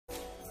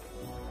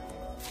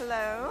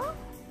Hello?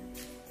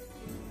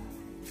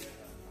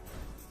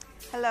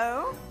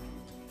 Hello?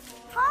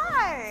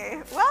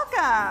 Hi,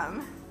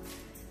 welcome.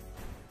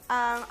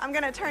 I'm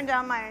going to turn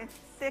down my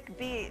sick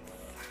beats.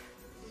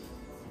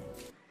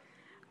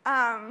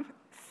 Welcome.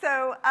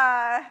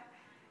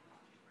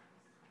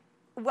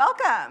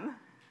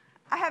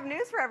 I have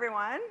news for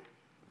everyone.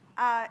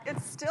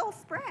 It's still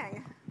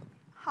spring.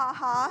 Ha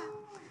ha.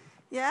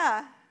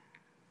 Yeah.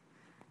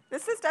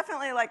 This is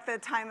definitely like the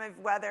time of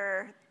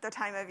weather, the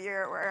time of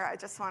year where I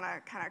just want to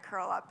kind of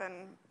curl up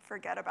and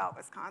forget about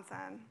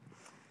Wisconsin.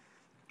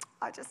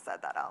 I just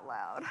said that out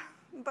loud,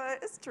 but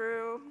it's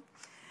true.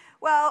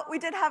 Well, we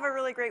did have a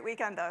really great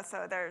weekend, though,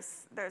 so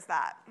there's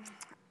that.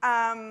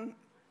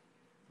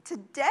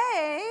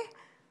 Today,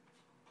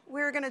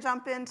 we're going to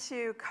jump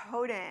into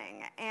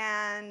coding,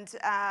 and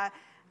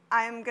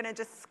I'm going to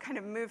just kind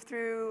of move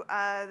through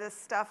this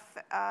stuff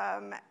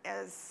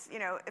as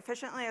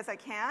efficiently as I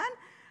can.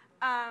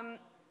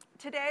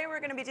 Today, we're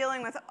going to be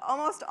dealing with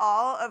almost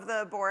all of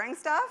the boring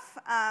stuff,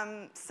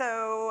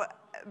 so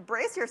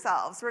brace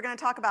yourselves. We're going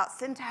to talk about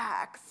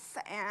syntax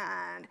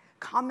and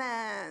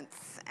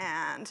comments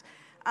and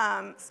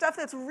stuff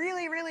that's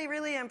really, really,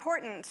 really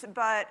important,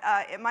 but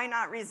it might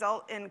not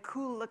result in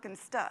cool-looking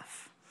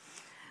stuff.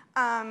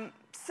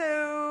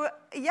 So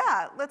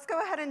yeah, let's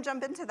go ahead and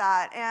jump into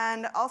that,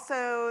 and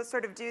also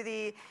sort of do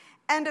the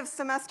end of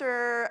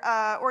semester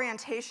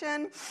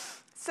orientation.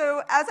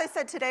 So as I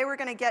said, today we're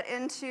going to get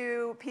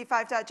into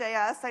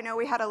p5.js. I know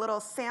we had a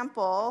little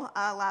sample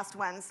last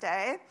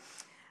Wednesday.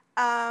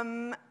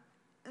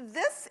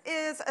 This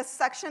is a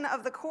section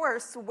of the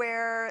course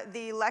where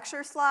the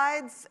lecture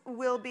slides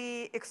will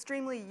be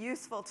extremely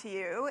useful to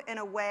you in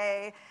a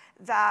way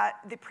that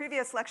the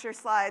previous lecture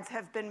slides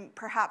have been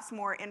perhaps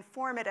more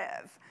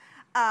informative.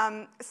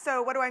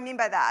 So what do I mean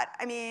by that?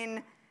 I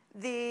mean,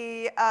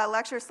 the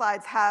lecture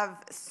slides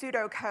have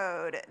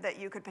pseudocode that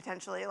you could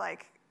potentially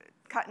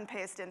cut and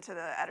paste into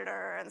the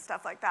editor and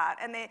stuff like that.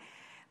 And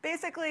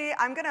basically,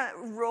 I'm going to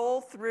roll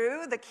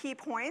through the key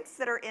points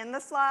that are in the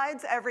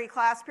slides every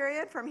class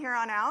period from here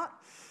on out.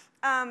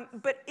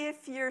 But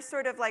if you're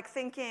sort of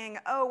thinking,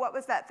 oh, what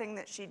was that thing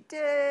that she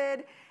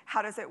did?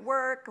 How does it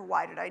work?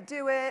 Why did I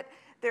do it?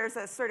 There's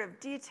a sort of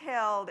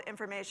detailed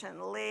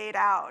information laid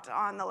out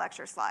on the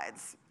lecture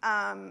slides.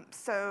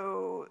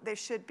 So they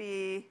should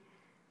be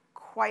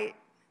quite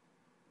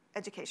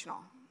educational,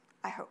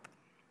 I hope.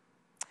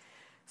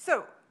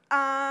 So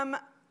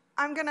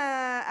I'm going to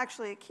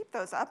actually keep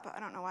those up. I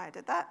don't know why I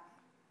did that.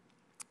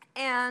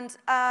 And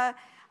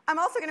I'm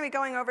also going to be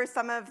going over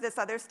some of this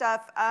other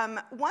stuff.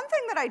 One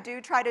thing that I do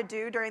try to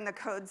do during the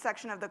code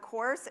section of the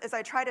course is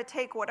I try to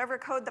take whatever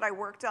code that I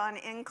worked on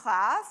in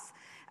class,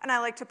 and I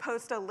like to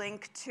post a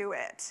link to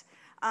it.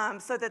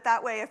 So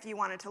that way, if you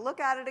wanted to look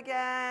at it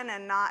again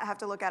and not have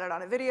to look at it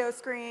on a video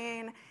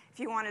screen, if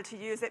you wanted to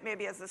use it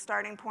maybe as a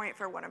starting point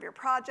for one of your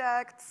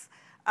projects,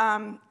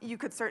 you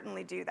could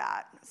certainly do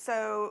that.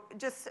 So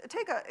just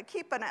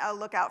keep a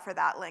lookout for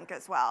that link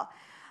as well.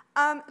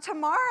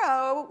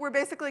 Tomorrow, we're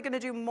basically going to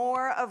do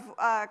more of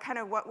kind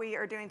of what we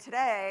are doing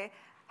today.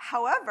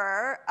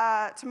 However,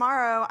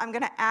 tomorrow, I'm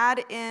going to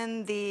add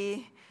in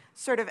the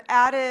sort of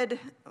added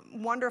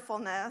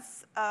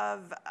wonderfulness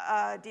of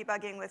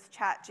debugging with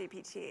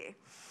ChatGPT.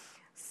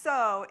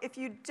 So if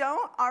you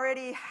don't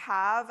already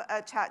have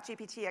a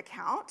ChatGPT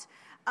account,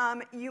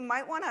 you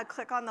might want to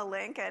click on the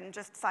link and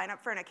just sign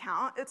up for an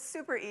account. It's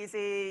super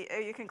easy.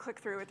 You can click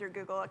through with your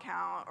Google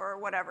account or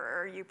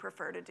whatever you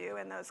prefer to do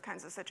in those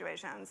kinds of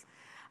situations.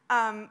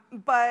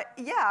 But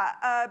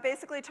yeah,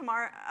 basically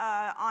tomorrow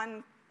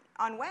on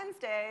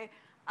Wednesday,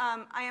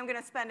 I am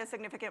going to spend a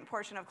significant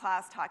portion of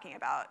class talking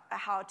about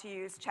how to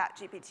use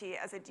ChatGPT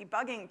as a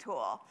debugging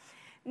tool.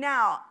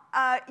 Now,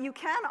 you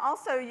can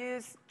also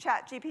use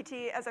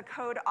ChatGPT as a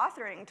code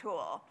authoring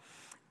tool.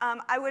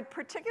 I would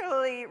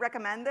particularly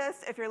recommend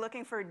this if you're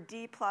looking for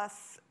D+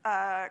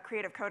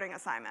 creative coding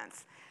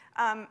assignments.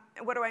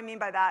 What do I mean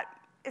by that?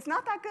 It's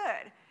not that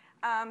good.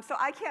 So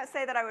I can't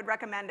say that I would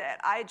recommend it.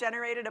 I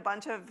generated a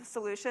bunch of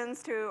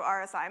solutions to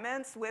our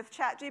assignments with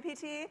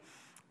ChatGPT,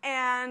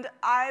 and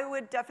I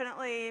would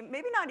definitely,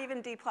 maybe not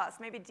even D+,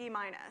 maybe D-.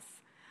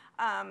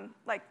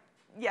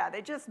 Yeah,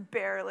 they just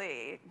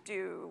barely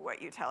do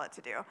what you tell it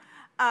to do.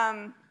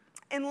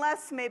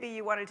 Unless maybe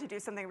you wanted to do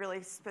something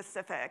really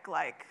specific,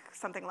 like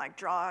something like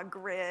draw a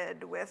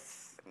grid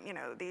with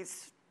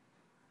these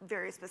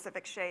very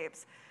specific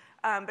shapes.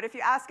 But if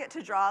you ask it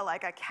to draw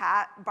like a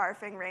cat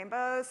barfing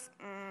rainbows,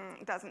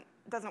 it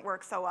doesn't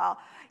work so well.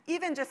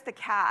 Even just the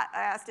cat,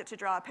 I asked it to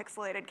draw a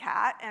pixelated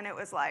cat, and it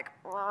was like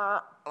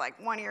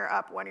one ear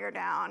up, one ear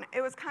down.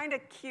 It was kind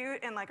of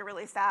cute in like a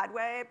really sad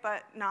way,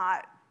 but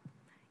not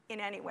in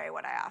any way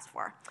what I asked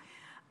for.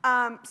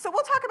 So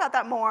we'll talk about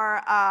that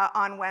more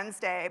on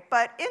Wednesday.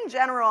 But in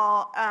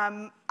general,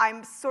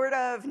 I'm sort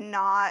of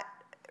not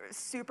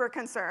super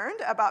concerned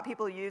about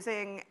people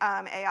using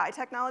AI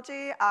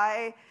technology.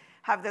 I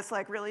have this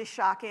really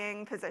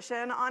shocking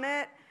position on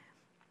it.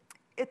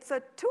 It's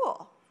a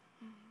tool.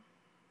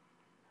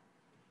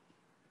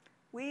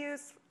 We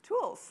use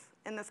tools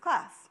in this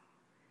class.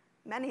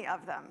 many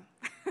of them.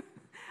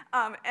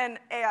 And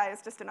AI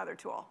is just another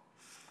tool.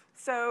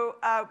 So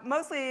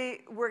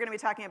mostly we're going to be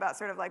talking about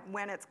sort of like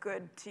when it's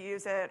good to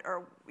use it,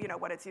 or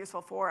what it's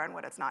useful for and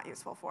what it's not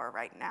useful for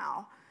right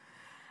now.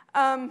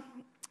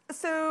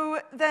 So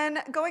then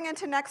going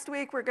into next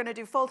week, we're going to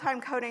do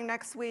full-time coding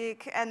next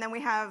week, and then we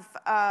have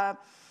a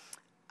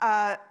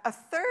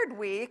third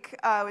week,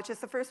 which is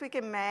the first week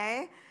in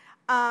May.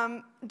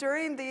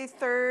 During the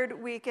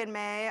third week in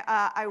May,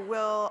 I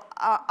will,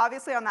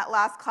 obviously on that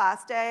last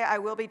class day, I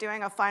will be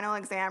doing a final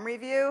exam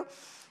review.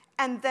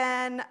 And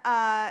then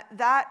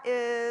that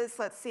is,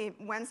 let's see,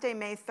 Wednesday,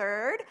 May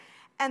 3rd.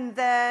 And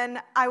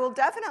then I will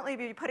definitely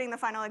be putting the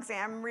final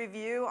exam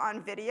review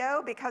on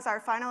video because our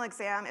final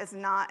exam is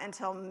not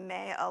until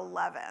May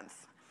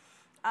 11th.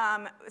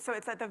 So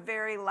it's at the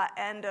very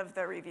end of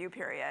the review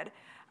period.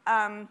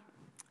 I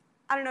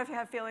don't know if you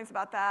have feelings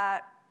about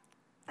that.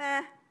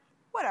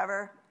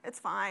 Whatever, it's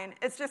fine.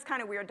 It's just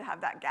kind of weird to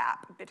have that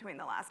gap between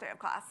the last day of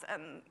class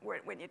and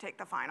when you take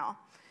the final.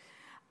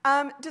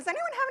 Does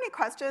anyone have any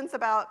questions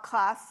about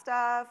class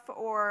stuff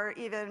or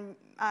even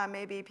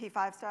maybe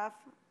P5 stuff?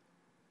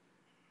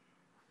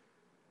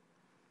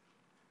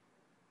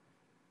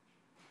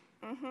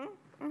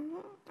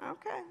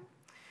 Okay.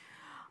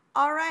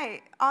 All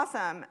right,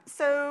 awesome.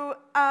 So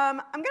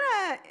I'm going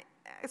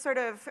to sort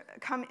of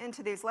come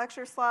into these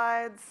lecture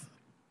slides.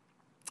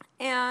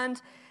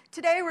 And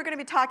today we're going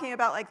to be talking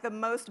about like the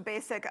most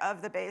basic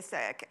of the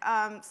basic.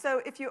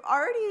 So if you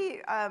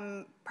already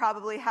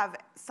probably have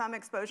some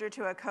exposure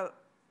to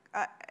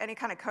any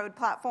kind of code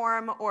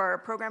platform or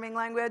programming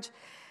language,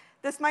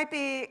 this might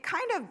be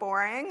kind of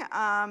boring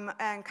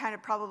and kind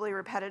of probably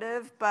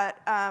repetitive, but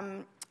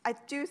I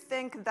do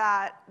think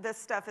that this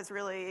stuff is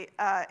really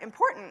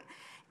important.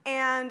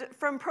 And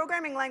from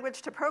programming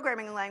language to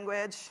programming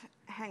language,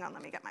 hang on,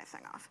 let me get my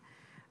thing off.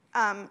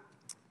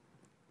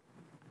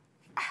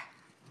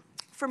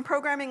 From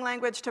programming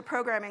language to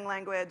programming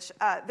language,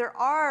 there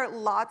are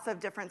lots of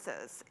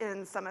differences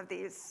in some of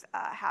these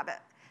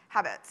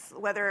habits,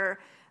 whether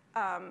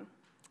a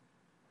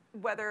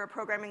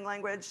programming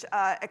language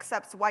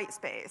accepts white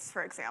space,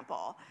 for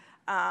example,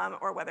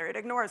 or whether it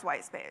ignores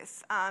white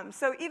space.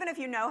 So even if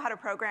you know how to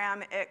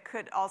program, it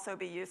could also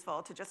be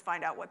useful to just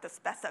find out what the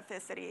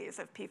specificities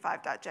of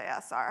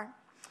p5.js are.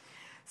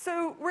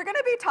 So we're going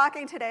to be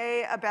talking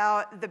today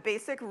about the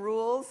basic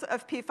rules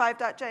of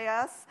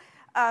p5.js.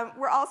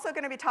 We're also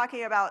going to be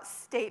talking about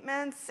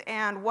statements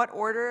and what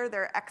order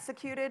they're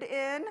executed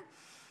in.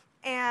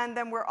 And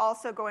then we're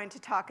also going to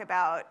talk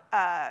about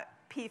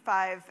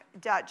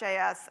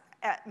p5.js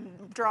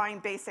drawing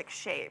basic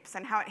shapes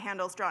and how it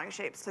handles drawing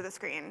shapes to the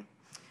screen.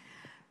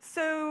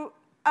 So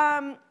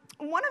one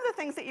of the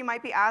things that you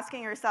might be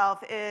asking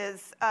yourself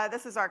is,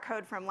 this is our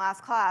code from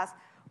last class,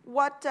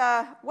 what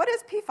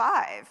is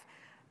p5?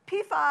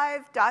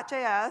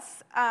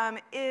 p5.js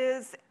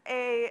is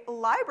a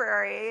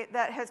library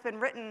that has been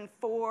written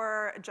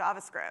for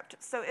JavaScript.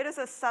 So it is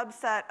a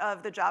subset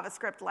of the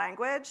JavaScript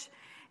language,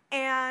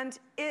 and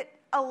it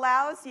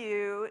allows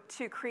you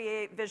to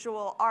create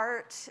visual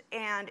art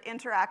and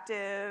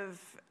interactive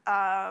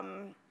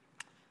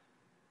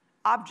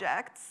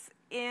objects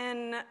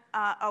in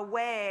a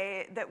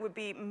way that would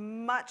be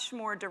much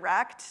more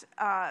direct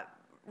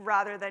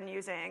rather than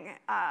using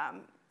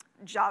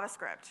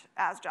JavaScript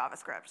as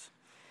JavaScript.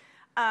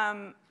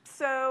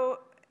 So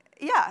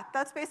yeah,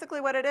 that's basically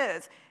what it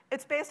is.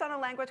 It's based on a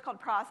language called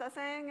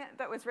processing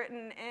that was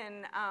written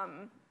in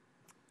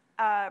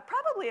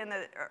probably in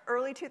the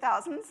early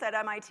 2000s at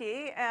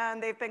MIT,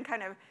 and they've been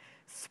kind of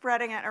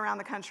spreading it around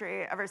the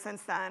country ever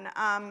since then.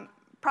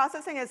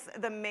 Processing is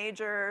the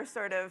major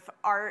sort of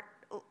art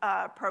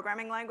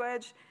programming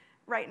language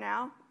right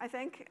now, I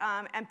think.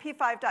 And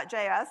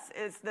p5.js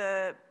is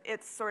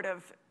its sort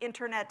of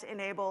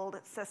internet-enabled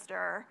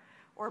sister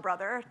or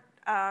brother.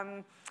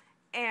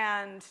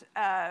 And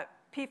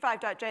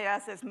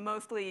p5.js is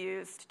mostly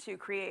used to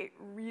create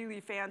really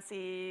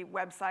fancy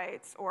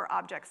websites or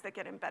objects that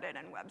get embedded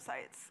in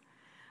websites.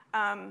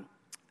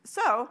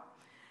 So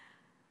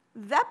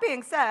that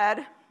being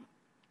said,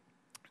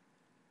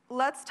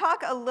 let's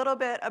talk a little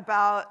bit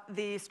about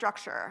the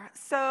structure.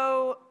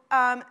 So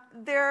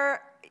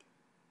there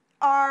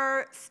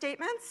are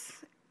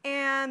statements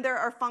and there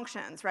are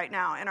functions right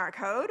now in our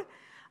code.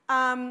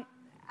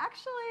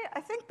 Actually,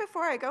 I think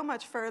before I go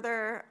much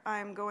further,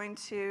 I'm going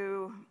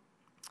to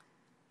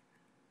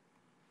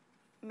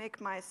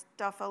make my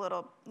stuff a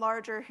little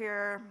larger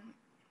here.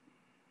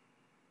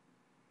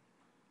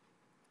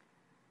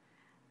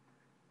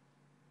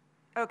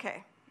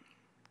 Okay.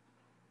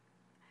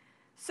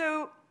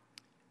 So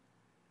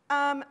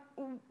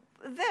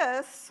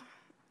this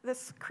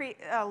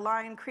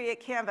line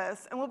create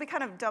canvas, and we'll be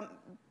kind of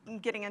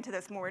getting into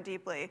this more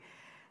deeply.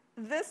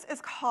 This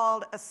is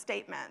called a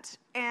statement,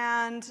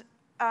 and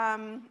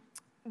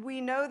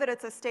we know that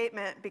it's a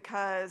statement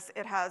because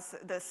it has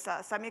this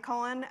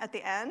semicolon at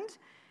the end.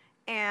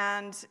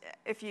 And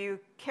if you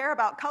care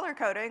about color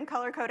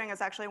coding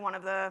is actually one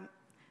of the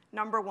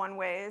 #1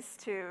 ways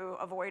to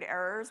avoid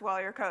errors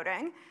while you're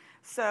coding.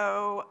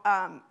 So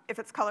if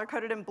it's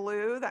color-coded in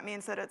blue, that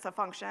means that it's a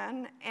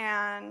function.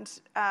 And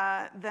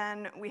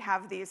then we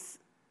have these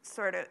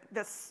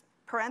this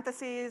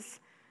parentheses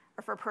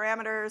are for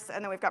parameters,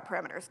 and then we've got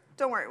parameters.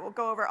 Don't worry, we'll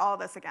go over all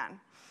this again.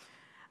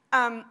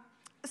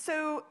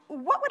 So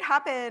what would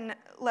happen,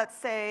 let's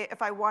say,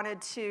 if I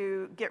wanted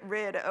to get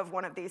rid of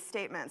one of these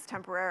statements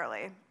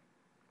temporarily?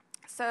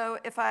 So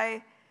if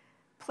I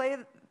play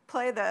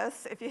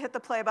this, if you hit the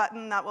play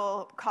button, that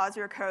will cause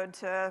your code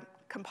to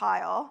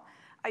compile.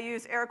 I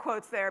use air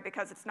quotes there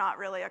because it's not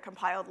really a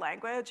compiled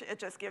language. It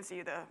just gives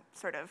you the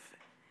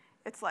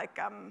it's like,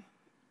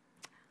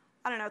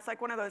 I don't know, it's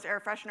like one of those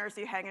air fresheners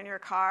you hang in your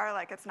car,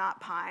 like it's not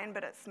pine,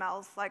 but it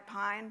smells like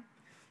pine.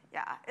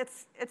 Yeah,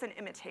 it's an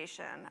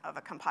imitation of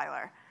a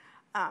compiler,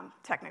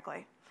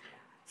 technically.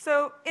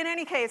 So in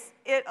any case,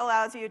 it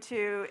allows you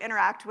to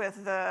interact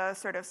with the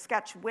sort of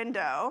sketch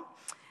window.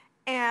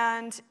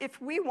 And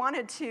if we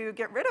wanted to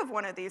get rid of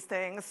one of these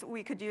things,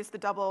 we could use the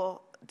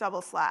double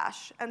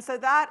slash. And so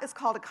that is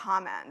called a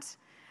comment.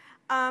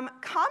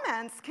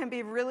 Comments can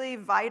be really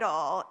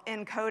vital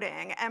in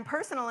coding. And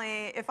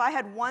personally, if I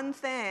had one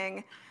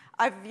thing,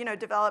 I've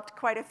developed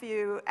quite a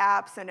few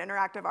apps and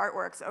interactive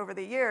artworks over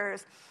the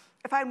years.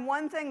 If I had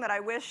one thing that I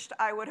wished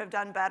I would have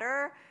done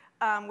better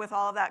with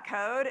all of that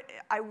code,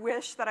 I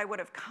wish that I would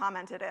have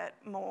commented it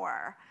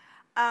more.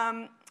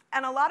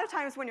 And a lot of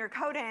times when you're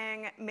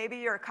coding, maybe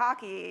you're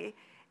cocky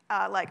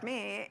like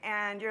me,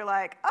 and you're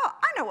like, oh,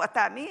 I know what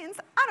that means.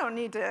 I don't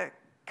need to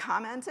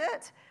comment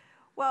it.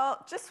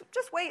 Well, just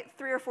wait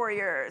 3 or 4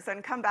 years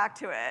and come back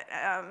to it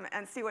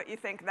and see what you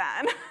think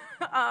then.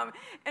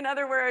 In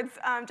other words,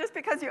 just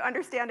because you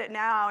understand it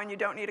now and you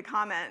don't need a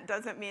comment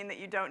doesn't mean that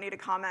you don't need a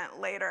comment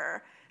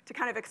later to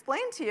kind of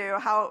explain to you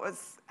how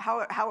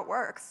it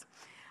works.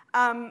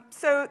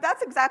 So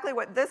that's exactly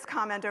what this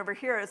comment over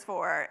here is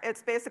for.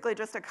 It's basically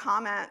just a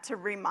comment to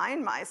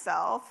remind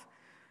myself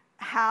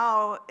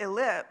how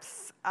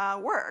ellipse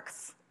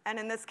works. And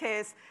in this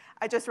case,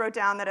 I just wrote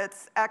down that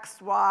it's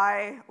x,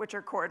 y, which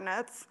are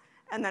coordinates,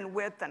 and then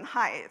width and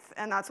height.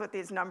 And that's what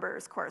these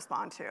numbers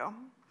correspond to.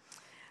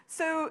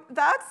 So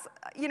that's,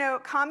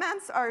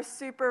 comments are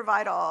super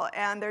vital.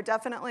 And they're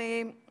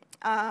definitely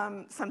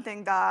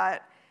something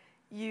that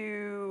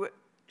you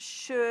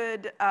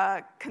should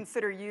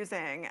consider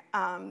using,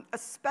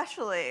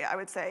 especially, I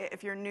would say,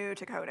 if you're new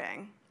to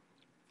coding.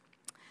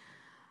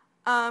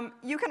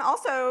 You can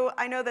also,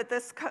 I know that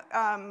this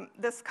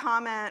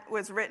comment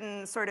was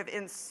written sort of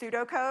in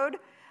pseudocode,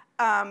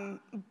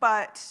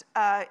 but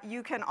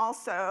you can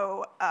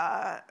also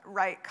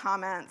write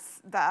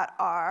comments that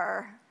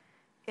are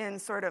in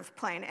sort of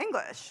plain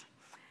English.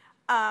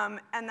 And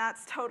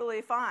that's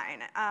totally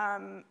fine,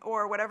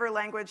 or whatever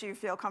language you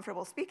feel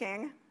comfortable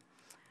speaking.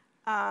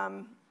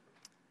 That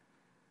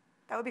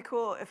would be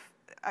cool if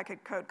I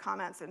could code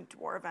comments in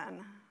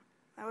Dwarven.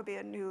 That would be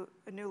a new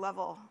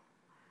level.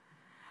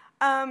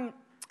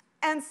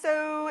 And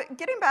so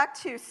getting back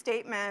to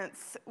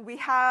statements, we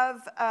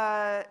have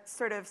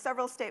sort of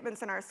several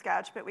statements in our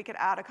sketch, but we could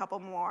add a couple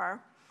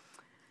more.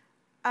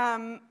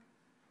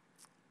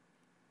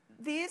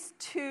 These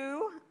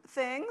two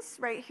things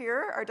right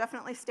here are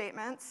definitely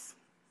statements.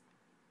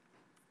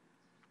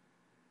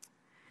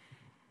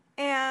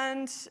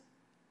 And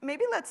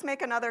maybe let's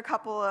make another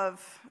couple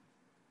of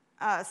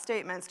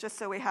statements just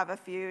so we have a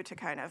few to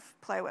kind of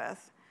play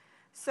with.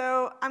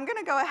 So I'm going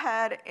to go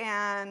ahead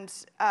and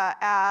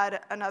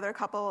add another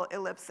couple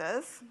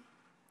ellipses.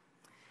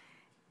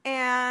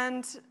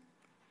 And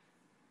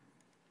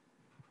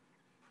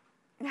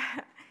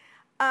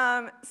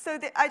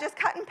I just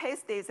cut and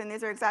paste these, and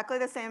these are exactly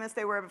the same as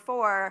they were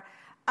before.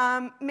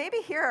 Maybe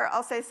here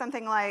I'll say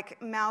something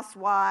like mouse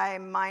y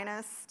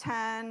minus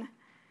 10,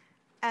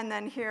 and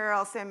then here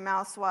I'll say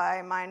mouse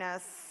y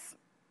minus,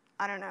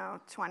 I don't know,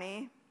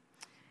 20.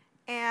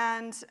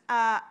 And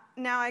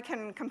now I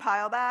can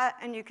compile that,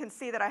 and you can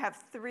see that I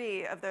have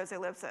 3 of those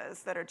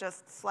ellipses that are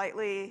just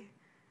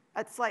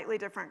at slightly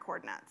different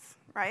coordinates,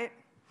 right?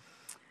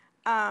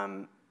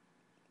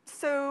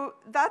 So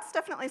that's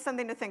definitely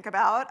something to think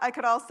about. I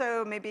could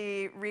also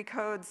maybe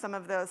recode some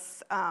of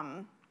this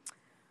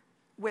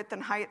width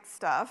and height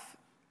stuff.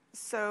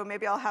 So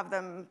maybe I'll have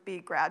them be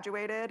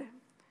graduated.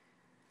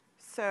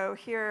 So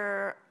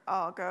here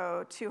I'll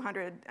go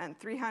 200 and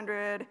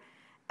 300.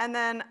 And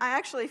then I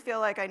actually feel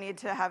like I need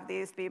to have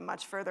these be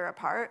much further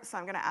apart, so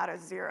I'm going to add a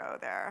 0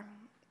 there.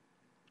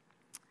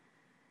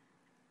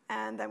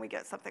 And then we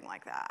get something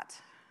like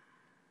that.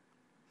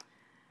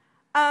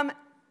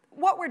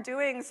 What we're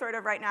doing sort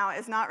of right now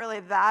is not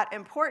really that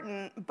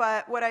important,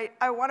 but what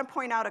I want to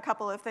point out a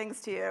couple of things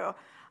to you.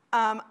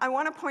 I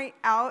want to point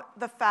out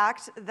the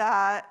fact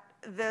that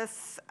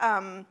this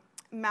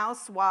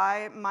mouse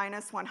y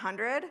minus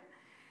 100,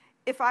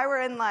 if I were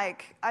in,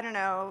 like, I don't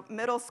know,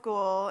 middle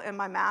school in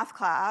my math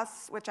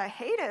class, which I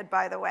hated,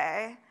 by the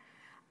way,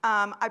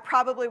 I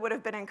probably would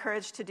have been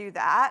encouraged to do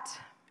that.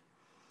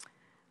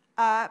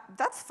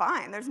 That's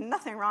fine. There's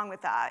nothing wrong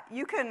with that.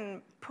 You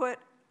can put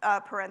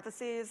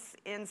parentheses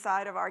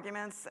inside of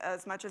arguments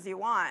as much as you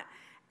want.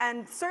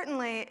 And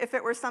certainly, if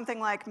it were something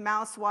like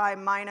mouse y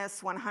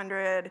minus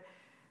 100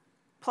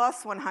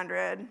 plus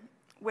 100,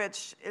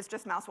 which is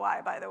just mouse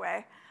y, by the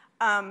way,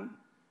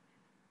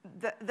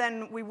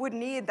 then we would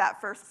need that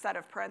first set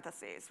of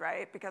parentheses,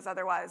 right? Because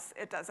otherwise,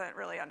 it doesn't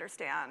really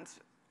understand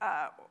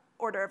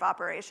order of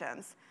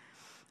operations.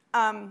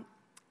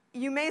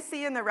 You may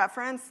see in the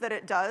reference that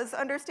it does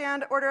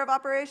understand order of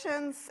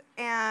operations,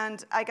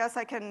 and I guess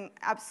I can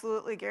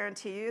absolutely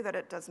guarantee you that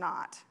it does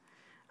not.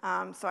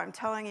 So I'm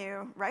telling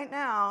you right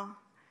now,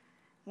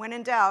 when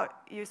in doubt,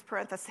 use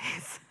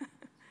parentheses.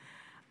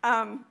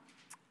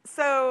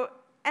 So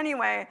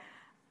anyway,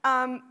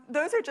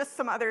 those are just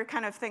some other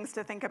kind of things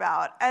to think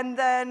about. And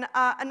then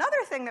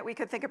another thing that we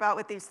could think about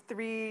with these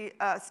three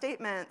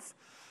statements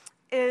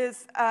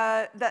is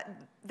that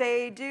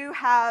they do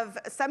have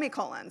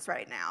semicolons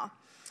right now.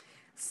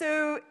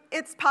 So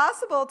it's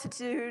possible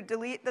to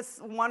delete this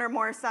one or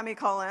more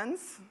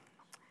semicolons,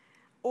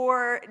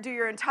 or do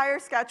your entire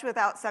sketch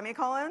without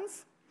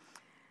semicolons.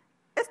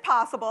 It's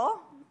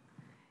possible.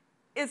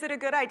 Is it a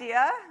good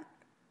idea?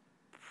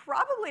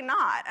 Probably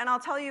not, and I'll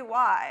tell you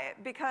why.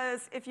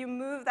 Because if you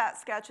move that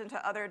sketch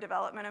into other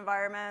development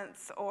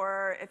environments,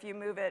 or if you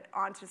move it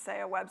onto,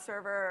 say, a web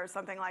server or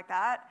something like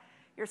that,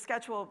 your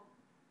sketch will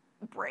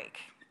break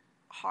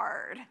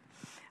hard.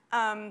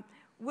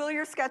 Will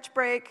your sketch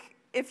break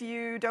if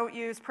you don't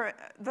use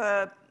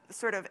the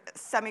sort of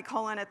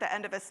semicolon at the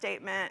end of a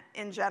statement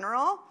in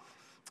general?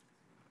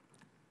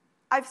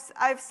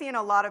 I've seen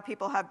a lot of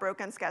people have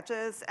broken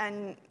sketches,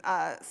 and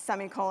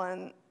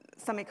semicolon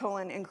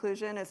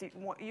inclusion is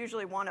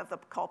usually one of the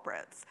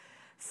culprits.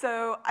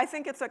 So I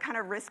think it's a kind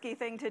of risky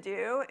thing to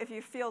do. If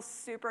you feel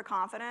super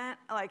confident,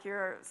 like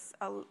you're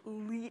an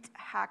elite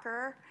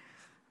hacker,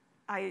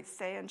 I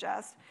say in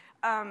jest,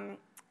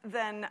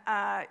 then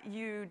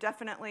you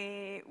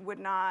definitely would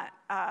not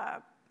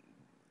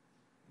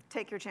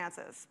take your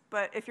chances.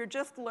 But if you're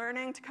just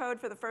learning to code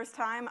for the first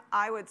time,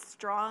 I would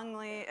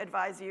strongly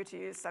advise you to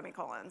use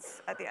semicolons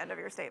at the end of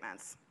your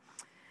statements.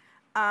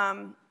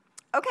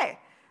 Okay,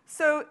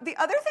 so the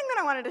other thing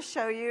that I wanted to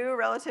show you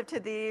relative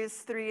to these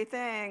three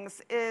things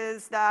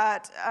is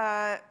that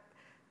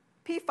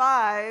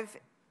P5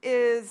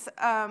 is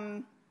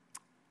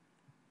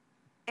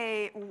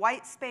a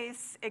white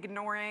space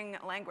ignoring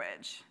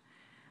language.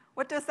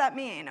 What does that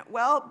mean?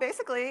 Well,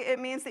 basically, it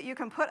means that you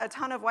can put a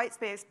ton of white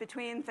space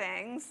between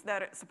things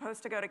that are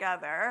supposed to go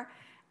together,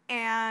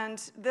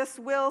 and this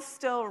will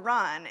still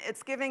run.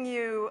 It's giving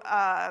you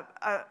a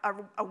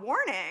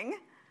warning,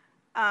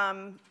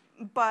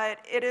 but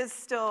it is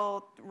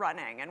still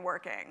running and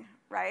working,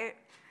 right?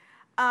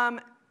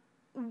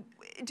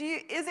 Is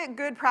it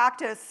good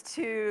practice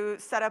to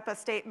set up a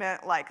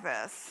statement like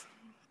this?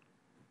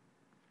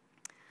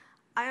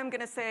 I am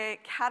going to say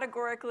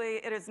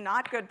categorically it is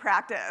not good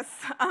practice.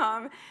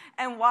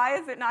 And why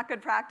is it not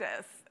good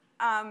practice?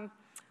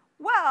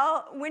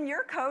 Well, when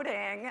you're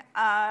coding,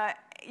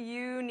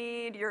 you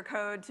need your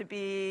code to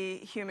be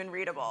human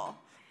readable.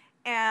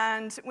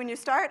 And when you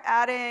start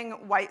adding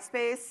white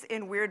space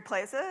in weird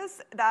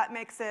places, that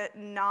makes it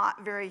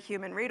not very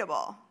human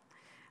readable.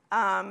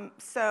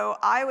 So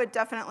I would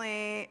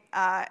definitely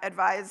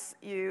advise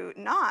you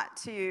not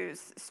to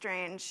use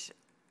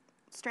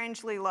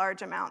strangely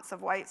large amounts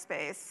of white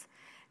space.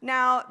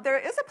 Now, there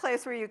is a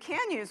place where you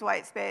can use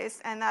white space,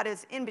 and that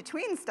is in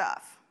between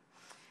stuff.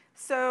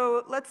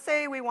 So let's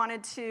say we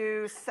wanted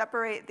to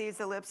separate these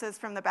ellipses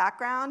from the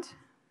background.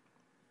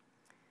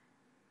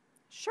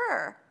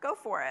 Sure, go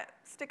for it.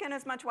 Stick in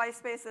as much white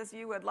space as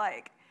you would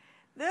like.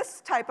 This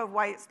type of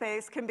white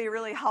space can be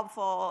really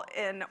helpful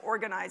in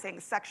organizing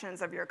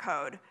sections of your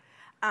code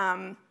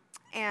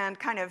and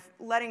kind of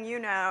letting you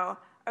know,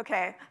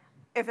 okay,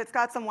 if it's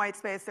got some white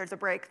space, there's a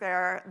break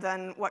there,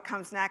 then what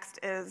comes next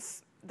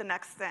is the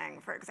next thing,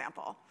 for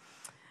example.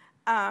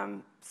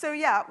 So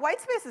yeah,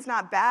 white space is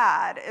not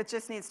bad. It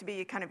just needs to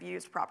be kind of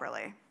used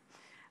properly.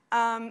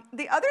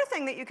 The other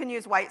thing that you can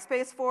use white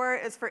space for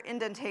is for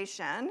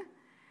indentation.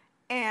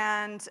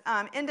 And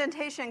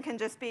indentation can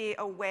just be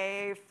a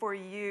way for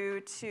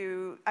you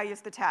to, I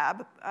use the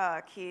tab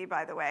key,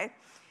 by the way.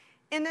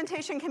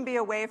 Indentation can be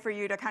a way for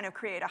you to kind of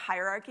create a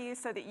hierarchy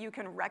so that you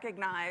can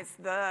recognize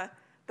the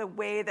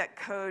way that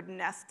code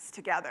nests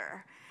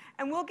together.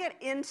 And we'll get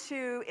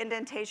into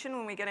indentation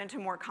when we get into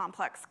more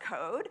complex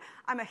code.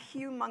 I'm a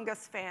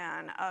humongous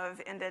fan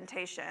of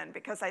indentation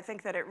because I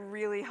think that it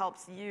really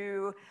helps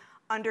you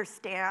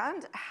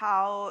understand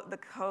how the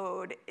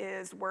code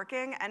is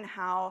working and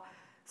how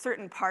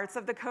certain parts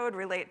of the code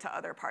relate to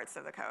other parts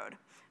of the code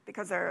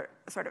because they're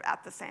sort of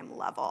at the same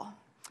level.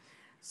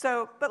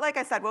 So, but like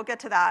I said, we'll get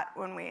to that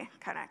when we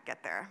kind of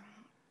get there.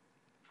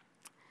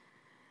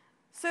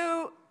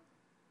 So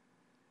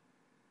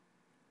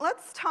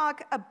let's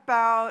talk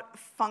about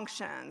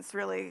functions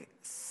really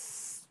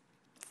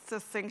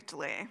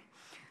succinctly.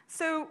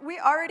 So we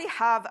already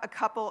have a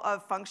couple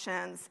of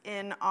functions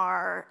in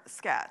our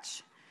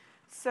sketch.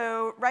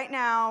 So right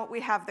now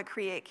we have the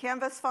create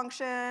canvas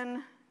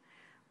function,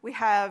 we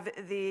have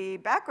the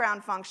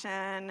background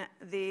function,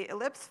 the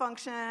ellipse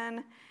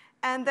function,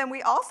 And then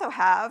we also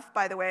have,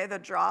 by the way, the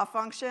draw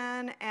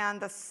function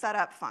and the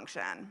setup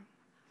function.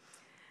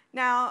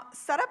 Now,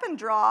 setup and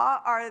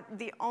draw are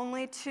the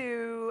only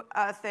two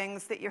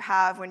things that you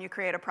have when you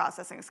create a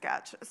processing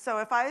sketch. So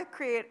if I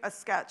create a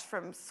sketch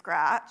from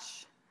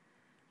scratch,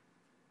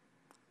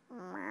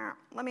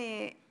 let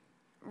me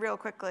real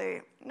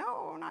quickly,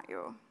 no, not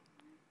you.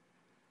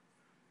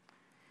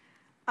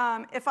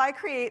 If I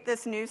create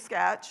this new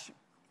sketch,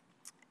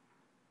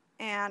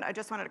 and I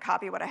just wanted to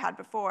copy what I had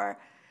before,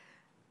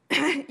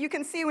 you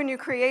can see when you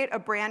create a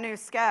brand new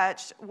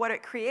sketch, what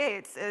it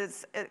creates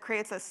is it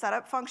creates a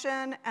setup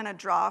function and a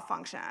draw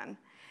function.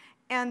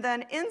 And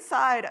then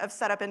inside of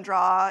setup and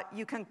draw,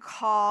 you can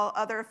call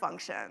other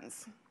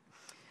functions.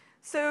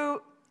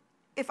 So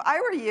if I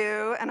were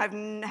you, and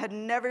I had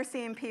never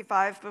seen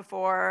P5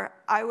 before,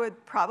 I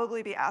would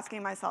probably be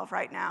asking myself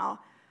right now,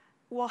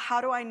 well,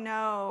 how do I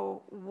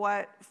know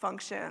what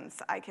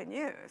functions I can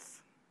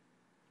use?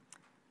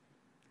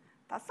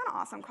 That's an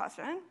awesome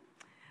question.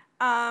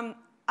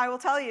 I will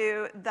tell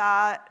you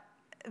that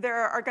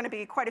there are going to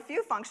be quite a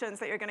few functions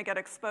that you're going to get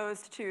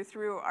exposed to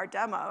through our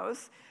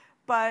demos.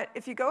 But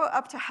if you go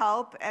up to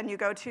help and you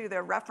go to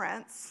the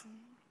reference,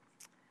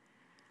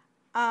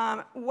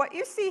 what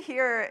you see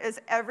here is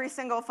every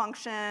single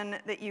function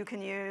that you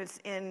can use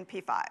in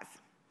P5.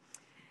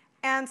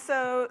 And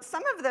so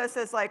some of this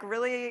is like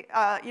really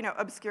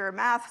obscure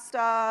math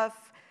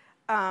stuff,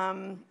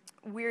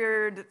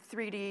 weird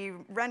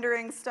 3D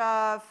rendering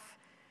stuff,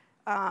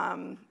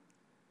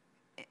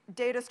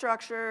 data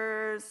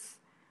structures.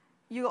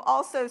 You'll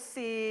also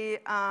see,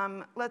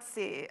 let's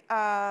see.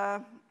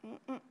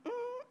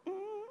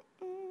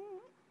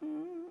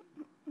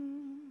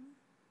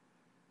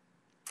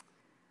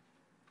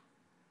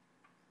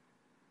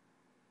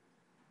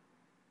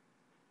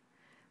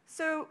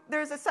 So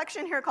there's a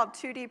section here called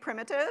 2D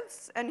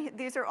primitives, and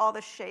these are all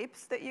the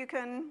shapes that you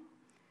can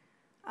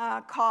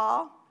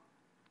call.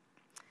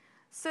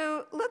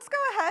 So let's go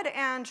ahead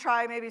and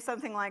try maybe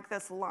something like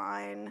this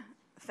line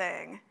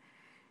thing.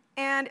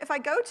 And if I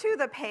go to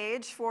the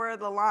page for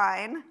the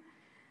line,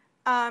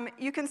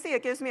 you can see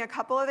it gives me a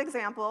couple of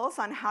examples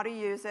on how to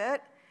use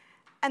it.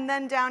 And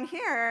then down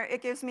here,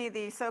 it gives me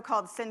the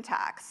so-called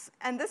syntax.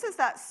 And this is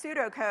that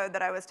pseudocode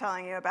that I was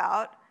telling you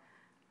about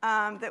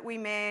that we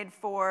made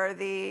for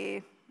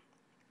the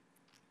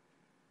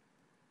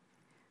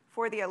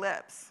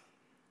ellipse.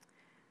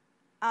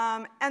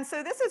 And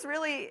so this is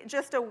really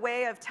just a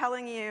way of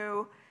telling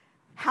you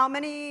how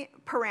many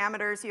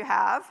parameters you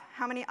have,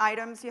 how many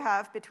items you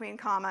have between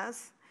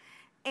commas,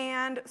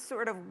 and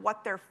sort of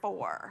what they're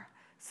for.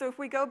 So if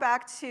we go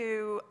back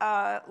to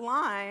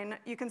line,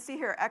 you can see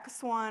here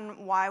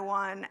x1,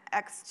 y1,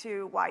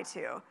 x2,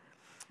 y2.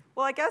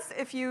 Well, I guess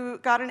if you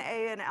got an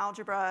A in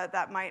algebra,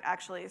 that might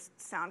actually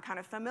sound kind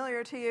of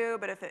familiar to you,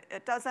 but if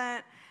it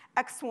doesn't,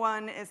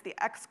 x1 is the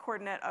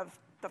x-coordinate of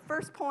the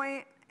first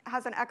point,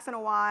 has an x and a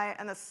y,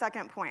 and the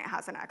second point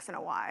has an x and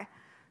a y.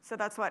 So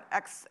that's what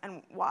x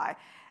and y.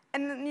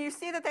 And then you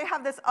see that they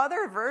have this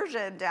other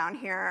version down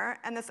here,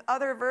 and this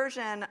other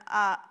version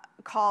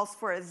calls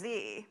for a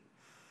z.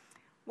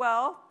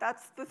 Well,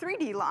 that's the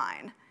 3D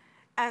line.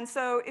 And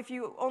so if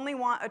you only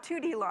want a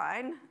 2D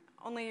line,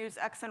 only use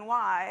x and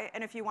y,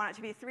 and if you want it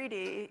to be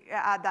 3D, you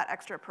add that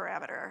extra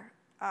parameter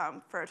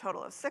for a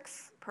total of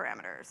 6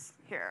 parameters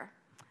here.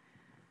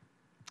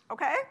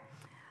 Okay?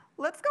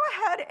 Let's go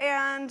ahead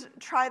and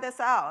try this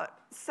out.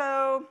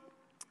 So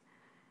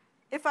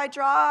if I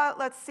draw,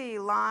 let's see,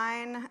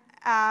 line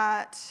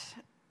at,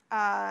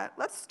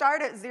 let's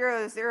start at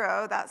 0,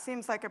 0. That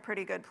seems like a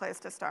pretty good place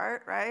to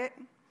start, right?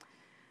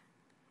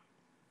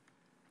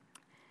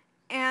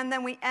 And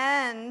then we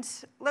end,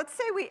 let's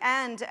say we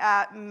end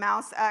at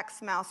mouse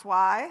x, mouse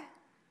y.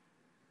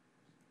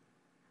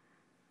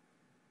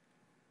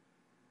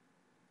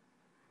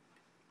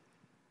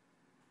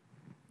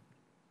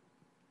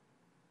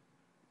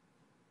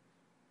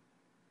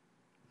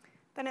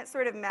 Then it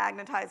sort of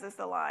magnetizes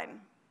the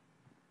line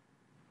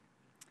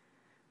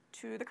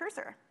to the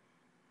cursor.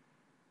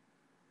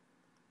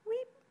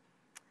 Weep.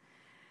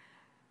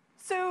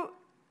 So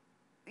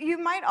you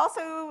might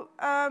also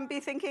be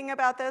thinking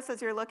about this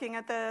as you're looking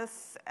at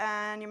this,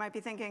 and you might be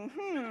thinking,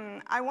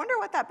 I wonder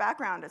what that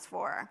background is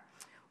for.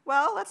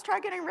 Well, let's try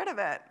getting rid of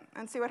it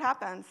and see what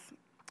happens.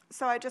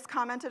 So I just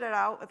commented it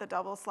out with a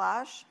double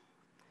slash.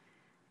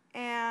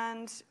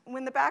 And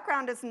when the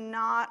background is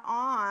not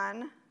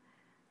on,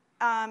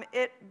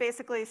 it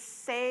basically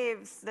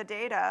saves the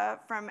data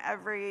from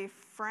every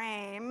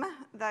frame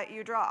that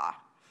you draw.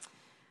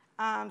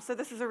 So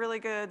this is a really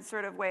good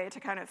sort of way to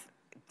kind of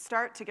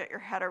start to get your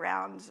head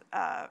around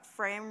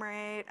frame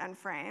rate and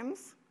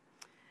frames.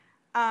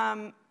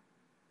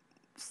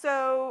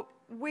 So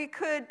we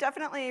could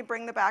definitely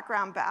bring the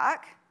background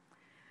back.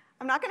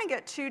 I'm not going to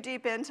get too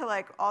deep into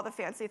like all the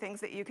fancy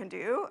things that you can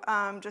do,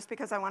 just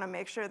because I want to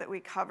make sure that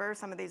we cover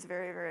some of these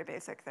very, very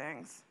basic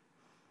things.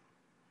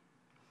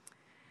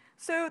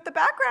 So the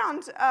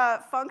background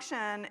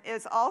function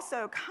is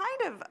also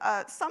kind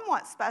of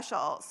somewhat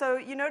special. So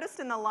you noticed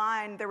in the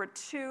line there were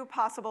 2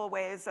 possible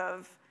ways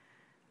of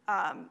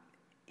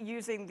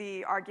using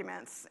the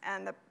arguments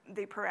and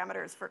the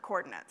parameters for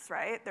coordinates,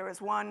 right? There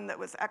was one that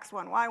was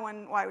x1,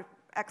 y1,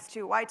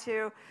 x2,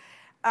 y2,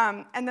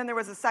 and then there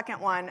was a second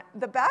one.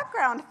 The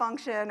background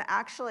function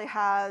actually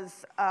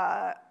has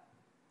a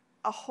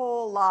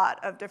whole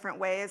lot of different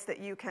ways that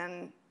you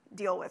can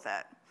deal with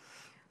it.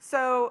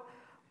 So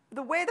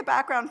the way the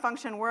background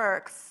function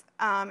works,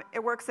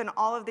 it works in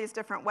all of these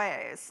different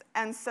ways.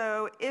 And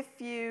so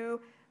if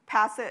you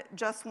pass it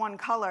just one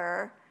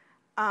color,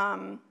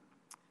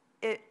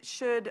 it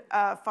should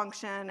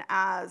function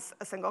as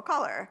a single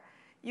color.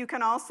 You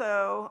can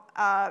also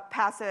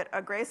pass it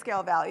a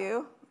grayscale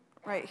value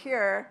right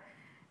here,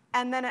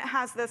 and then it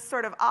has this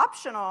sort of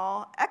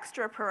optional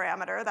extra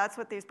parameter, that's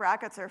what these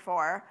brackets are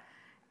for,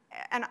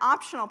 an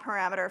optional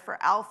parameter for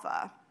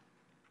alpha.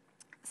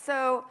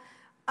 So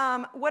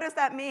what does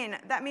that mean?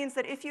 That means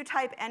that if you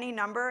type any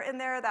number in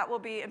there, that will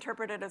be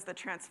interpreted as the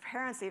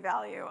transparency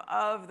value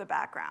of the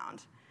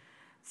background.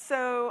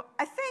 So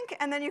I think,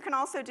 and then you can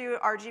also do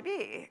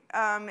RGB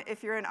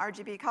if you're in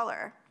RGB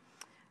color.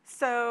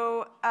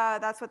 So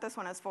that's what this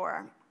one is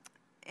for.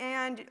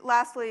 And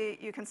lastly,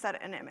 you can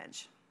set an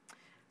image.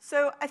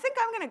 So I think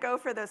I'm going to go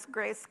for this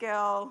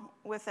grayscale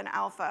with an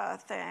alpha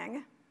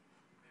thing.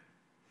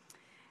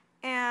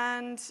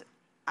 And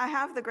I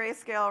have the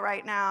grayscale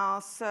right now,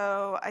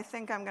 so I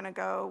think I'm going to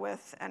go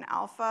with an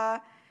alpha.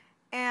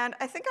 And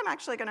I think I'm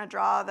actually going to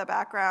draw the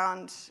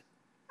background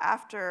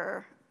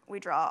after we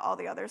draw all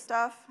the other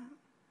stuff.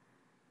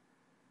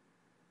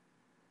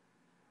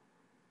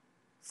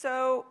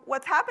 So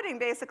what's happening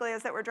basically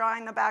is that we're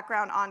drawing the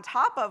background on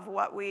top of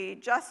what we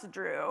just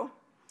drew,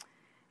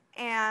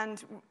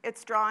 and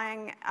it's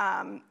drawing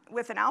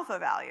with an alpha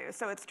value,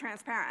 so it's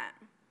transparent.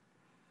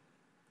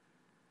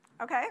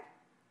 Okay?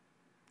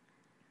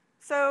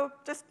 So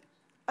just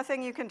a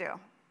thing you can do.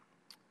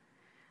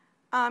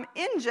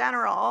 In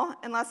general,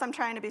 unless I'm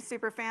trying to be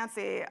super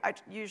fancy, I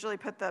usually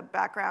put the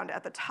background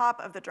at the top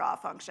of the draw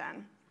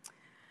function.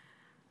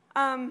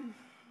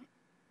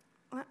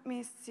 Let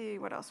me see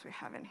what else we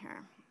have in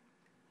here.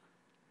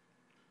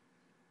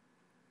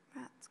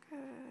 That's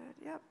good,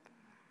 yep.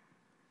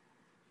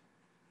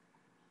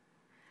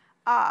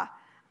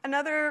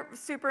 Another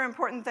super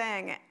important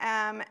thing,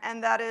 and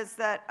that is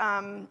that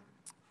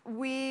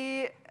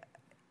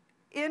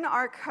in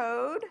our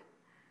code,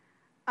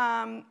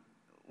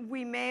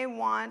 we may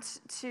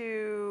want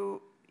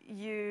to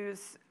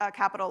use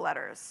capital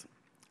letters.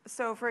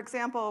 So for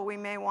example, we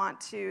may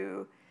want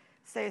to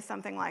say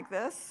something like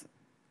this.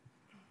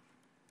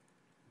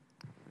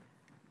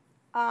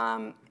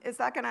 Is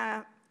that going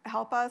to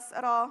help us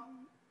at all?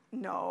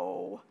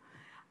 No.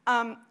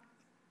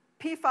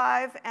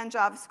 P5 and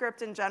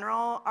JavaScript in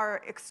general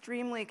are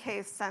extremely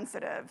case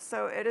sensitive,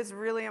 so it is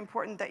really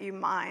important that you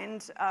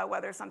mind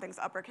whether something's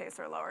uppercase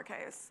or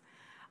lowercase.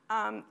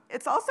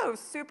 It's also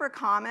super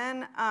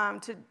common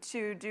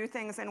to do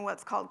things in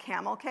what's called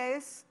camel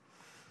case.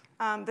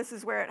 This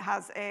is where it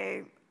has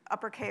a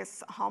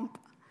uppercase hump.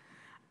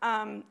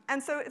 And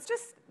so it's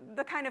just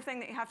the kind of thing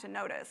that you have to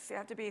notice. You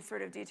have to be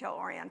sort of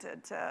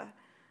detail-oriented to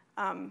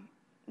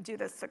do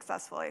this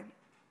successfully.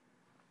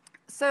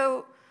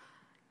 So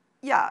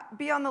yeah,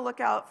 be on the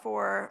lookout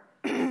for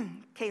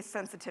case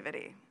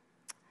sensitivity.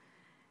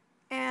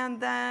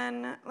 And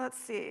then, let's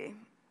see.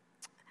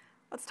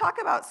 Let's talk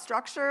about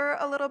structure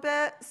a little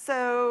bit.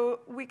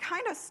 So we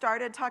kind of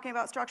started talking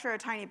about structure a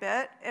tiny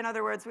bit. In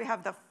other words, we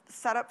have the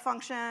setup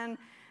function,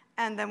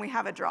 and then we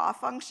have a draw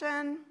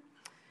function.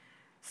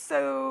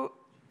 So,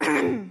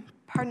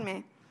 pardon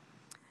me.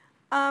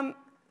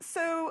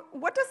 So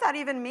what does that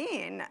even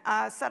mean,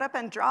 setup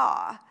and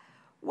draw?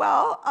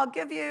 Well, I'll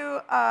give you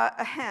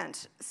a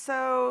hint.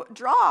 So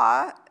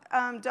draw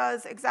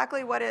does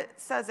exactly what it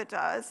says it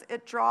does.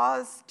 It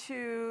draws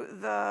to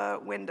the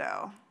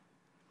window.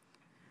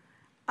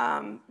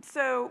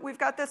 So we've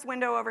got this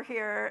window over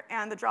here,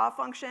 and the draw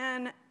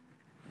function,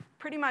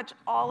 pretty much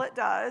all it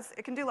does,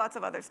 it can do lots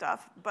of other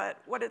stuff, but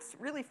what it's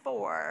really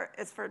for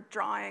is for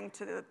drawing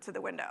to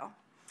the window.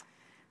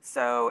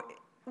 So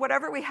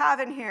whatever we have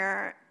in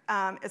here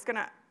is going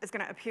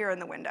to appear in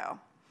the window.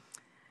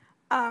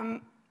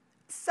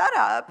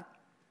 Setup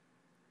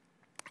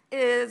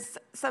is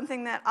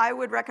something that I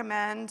would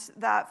recommend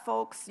that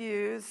folks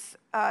use.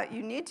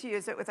 You need to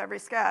use it with every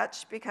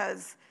sketch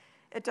because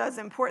it does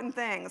important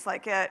things,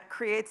 like it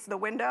creates the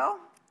window.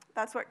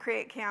 That's what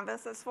create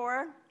canvas is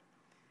for.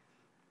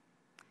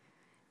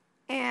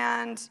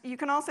 And you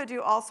can also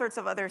do all sorts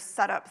of other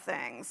setup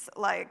things,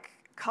 like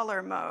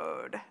color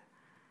mode.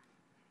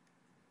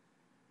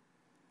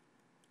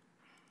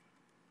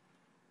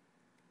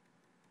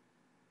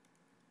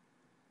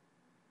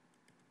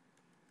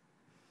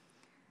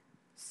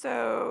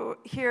 So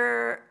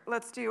here,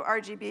 let's do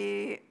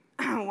RGB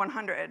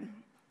 100.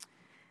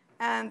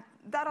 And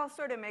that'll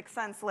sort of make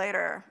sense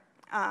later.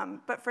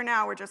 But for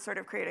now, we're just sort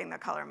of creating the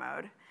color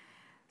mode.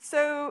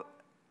 So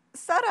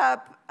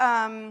setup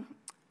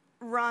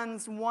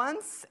runs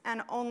once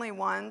and only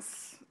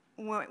once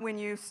when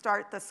you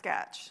start the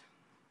sketch.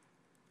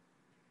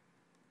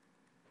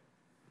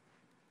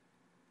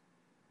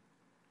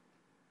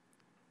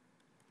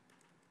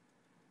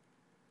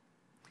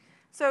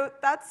 So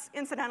that's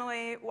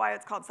incidentally why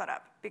it's called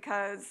setup,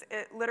 because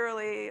it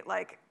literally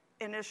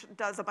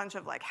does a bunch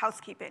of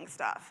housekeeping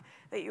stuff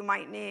that you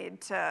might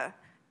need to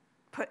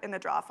put in the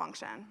draw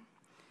function.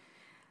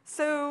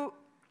 So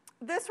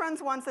this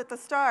runs once at the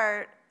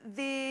start.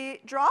 The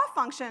draw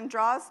function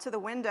draws to the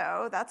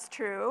window, that's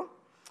true.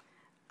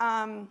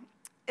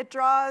 It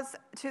draws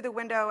to the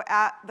window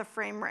at the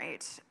frame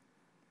rate.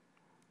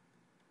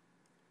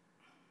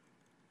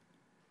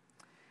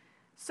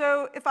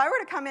 So if I were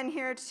to come in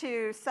here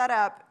to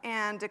setup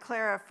and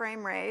declare a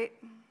frame rate,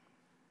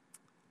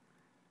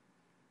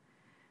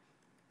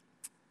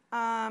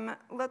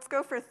 let's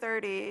go for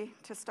 30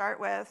 to start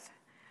with.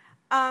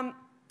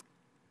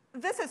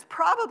 This is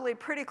probably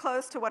pretty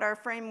close to what our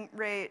frame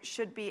rate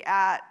should be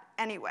at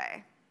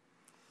anyway.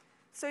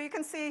 So you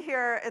can see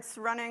here it's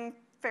running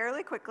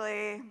fairly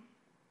quickly.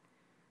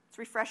 It's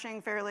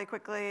refreshing fairly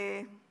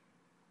quickly.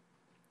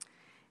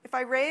 If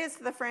I raise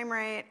the frame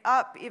rate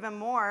up even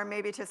more,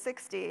 maybe to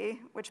 60,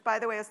 which by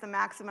the way is the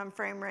maximum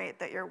frame rate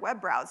that your web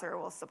browser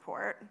will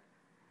support,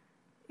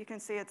 you can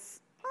see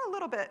it's a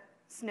little bit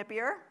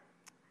snippier.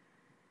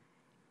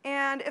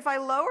 And if I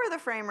lower the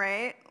frame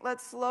rate,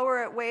 let's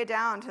lower it way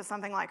down to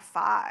something like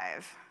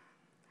 5.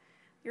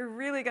 You're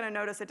really going to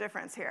notice a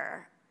difference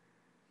here.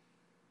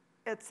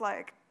 It's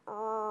like,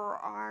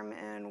 I'm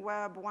in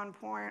web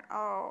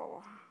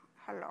 1.0,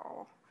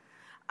 hello.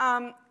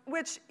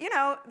 Which,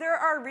 there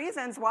are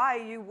reasons why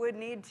you would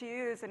need to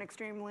use an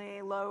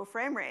extremely low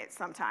frame rate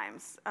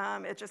sometimes.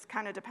 It just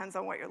kind of depends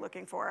on what you're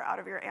looking for out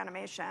of your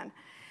animation.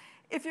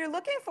 If you're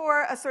looking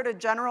for a sort of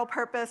general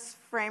purpose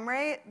frame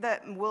rate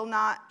that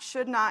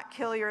should not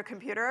kill your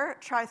computer,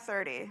 try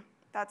 30.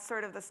 That's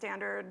sort of the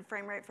standard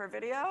frame rate for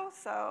video,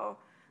 so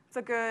it's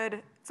a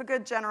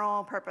good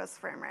general purpose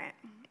frame rate.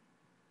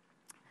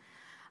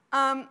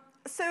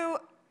 So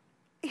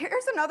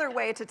here's another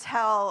way to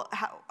tell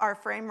our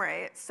frame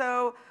rate.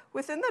 So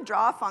within the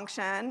draw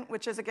function,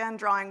 which is again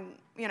drawing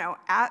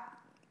at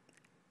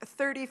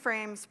 30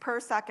 frames per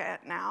second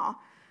now,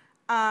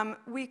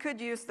 we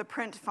could use the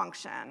print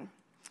function.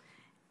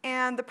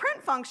 And the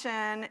print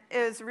function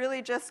is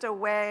really just a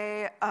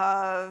way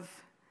of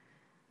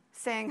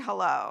saying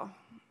hello.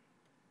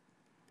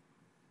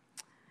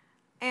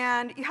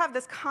 And you have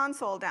this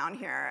console down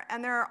here,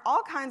 and there are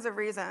all kinds of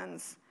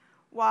reasons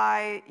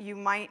why you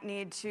might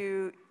need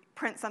to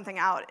print something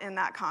out in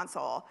that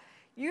console.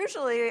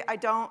 Usually, I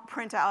don't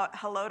print out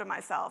hello to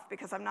myself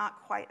because I'm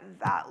not quite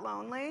that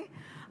lonely.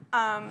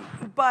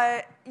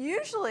 But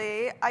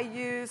usually, I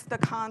use the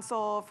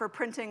console for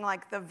printing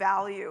the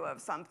value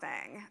of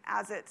something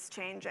as it's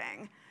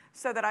changing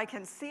so that I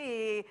can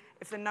see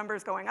if the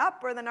number's going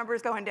up or the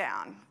number's going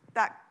down,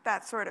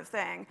 that sort of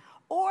thing.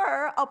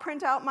 Or I'll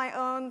print out my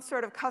own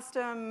sort of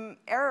custom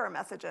error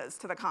messages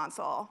to the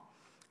console,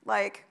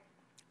 like,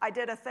 I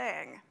did a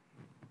thing.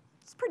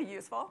 It's pretty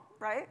useful,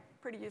 right?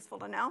 Pretty useful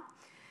to know.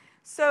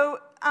 So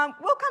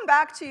we'll come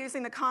back to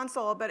using the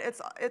console, but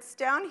it's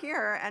down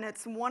here, and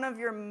it's one of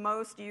your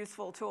most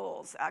useful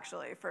tools,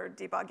 actually, for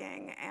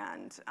debugging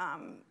and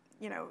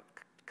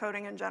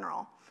coding in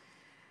general.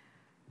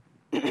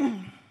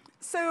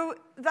 So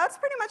that's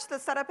pretty much the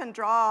setup and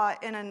draw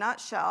in a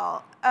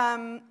nutshell.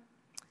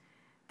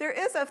 There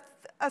is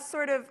a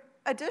sort of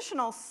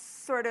additional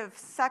sort of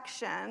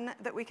section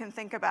that we can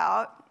think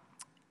about,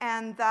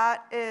 and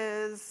that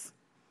is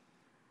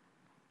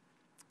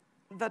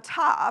the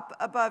top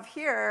above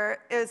here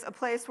is a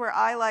place where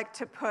I like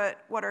to put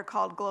what are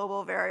called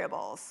global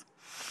variables.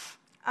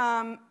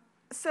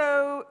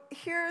 So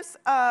here's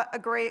a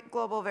great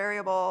global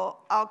variable.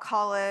 I'll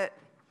call it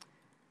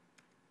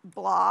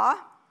blah.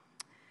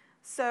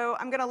 So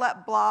I'm going to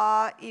let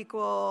blah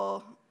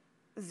equal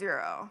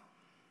 0.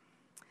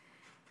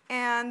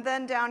 And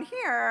then down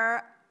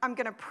here, I'm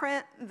going to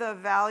print the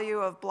value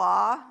of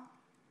blah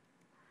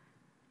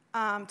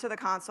to the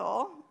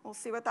console. We'll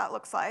see what that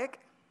looks like.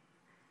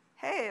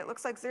 Hey, it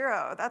looks like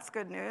 0. That's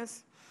good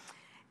news.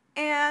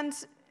 And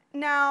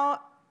now,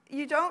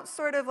 you don't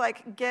sort of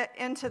get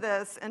into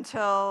this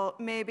until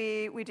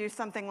maybe we do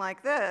something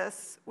like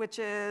this, which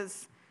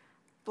is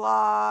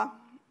blah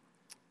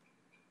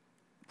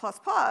plus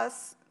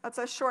plus. That's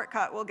a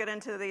shortcut. We'll get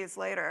into these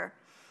later.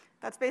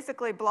 That's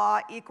basically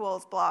blah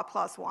equals blah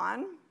plus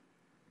 1.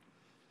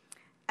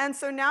 And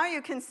so now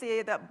you can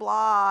see that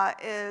blah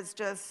is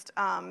just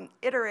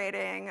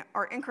iterating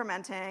or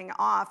incrementing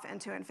off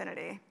into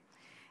infinity.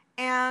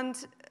 And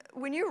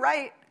when you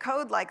write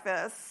code like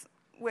this,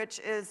 which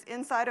is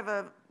inside of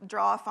a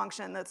draw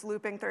function that's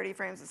looping 30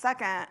 frames a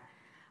second,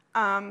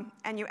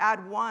 and you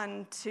add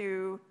 1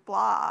 to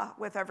blah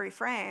with every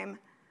frame,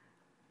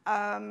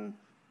 I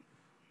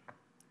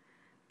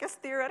guess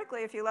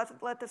theoretically, if you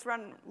let this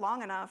run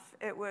long enough,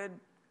 it would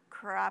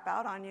crap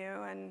out on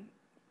you, and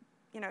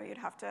you'd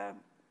have to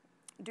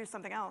do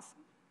something else.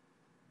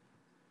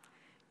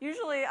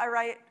 Usually, I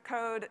write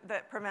code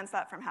that prevents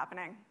that from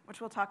happening, which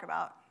we'll talk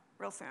about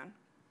real soon.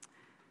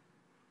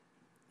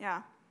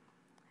 Yeah.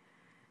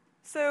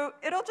 So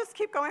it'll just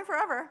keep going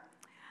forever.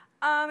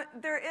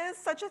 There is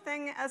such a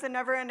thing as a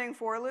never-ending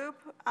for loop.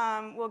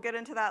 We'll get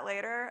into that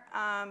later,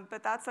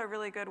 but that's a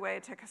really good way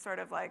to sort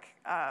of like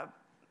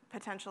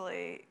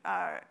potentially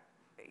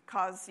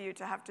cause you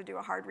to have to do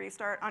a hard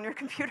restart on your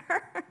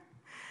computer.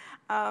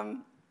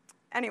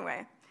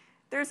 Anyway,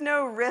 there's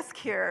no risk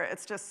here.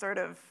 It's just sort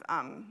of,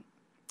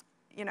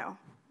 you know,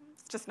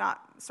 it's just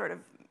not sort of,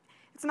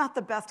 it's not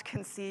the best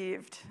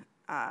conceived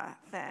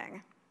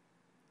thing.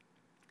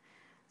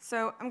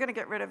 So I'm going to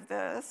get rid of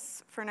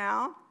this for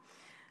now.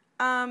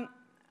 I'm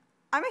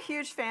a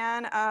huge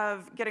fan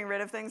of getting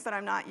rid of things that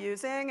I'm not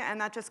using, and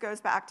that just goes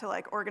back to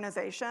like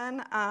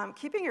organization.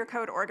 Keeping your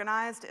code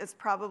organized is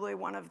probably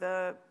one of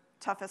the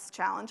toughest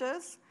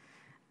challenges,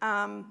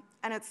 and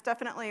it's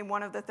definitely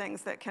one of the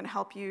things that can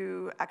help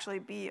you actually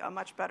be a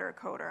much better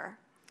coder.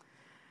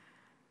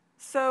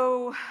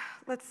 So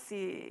let's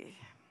see.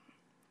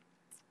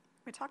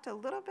 We talked a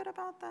little bit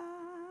about that.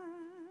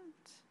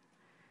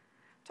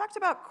 Talked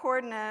about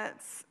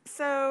coordinates.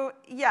 So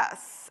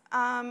yes,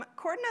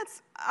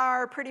 coordinates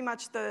are pretty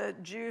much the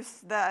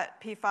juice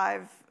that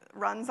P5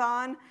 runs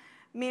on,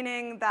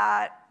 meaning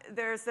that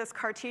there's this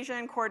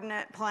Cartesian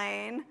coordinate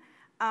plane.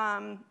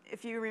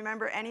 If you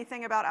remember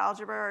anything about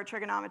algebra or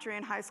trigonometry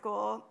in high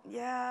school,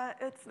 yeah,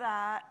 it's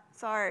that,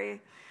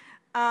 sorry.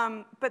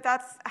 But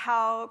that's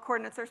how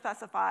coordinates are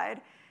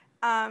specified.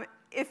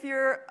 If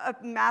you're a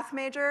math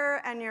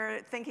major and you're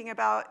thinking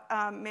about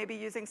maybe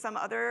using some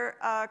other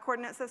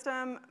coordinate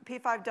system,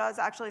 P5 does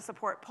actually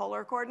support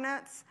polar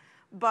coordinates.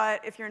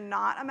 But if you're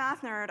not a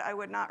math nerd, I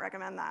would not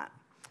recommend that.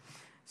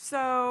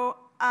 So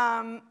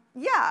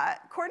yeah,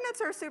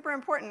 coordinates are super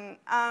important.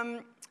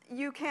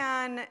 You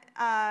can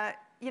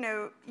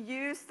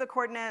use the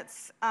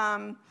coordinates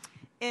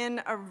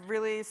in a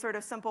really sort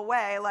of simple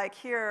way. Like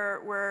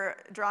here, we're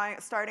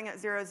starting at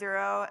 0,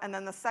 0, and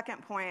then the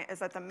second point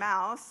is at the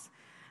mouse.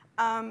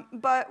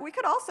 But we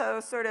could also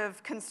sort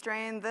of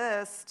constrain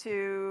this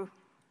to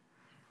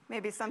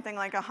maybe something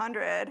like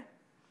 100.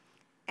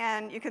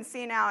 And you can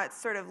see now it's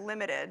sort of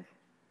limited.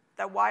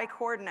 The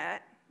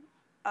y-coordinate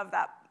of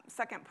that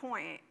second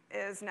point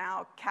is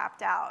now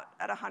capped out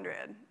at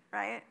 100,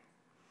 right?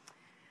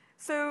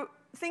 So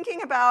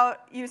thinking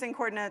about using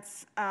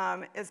coordinates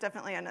is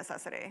definitely a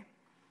necessity.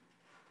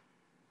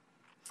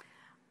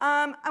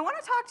 I want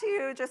to talk to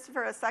you just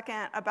for a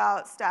second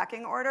about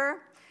stacking order.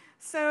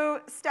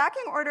 So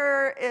stacking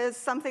order is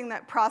something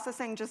that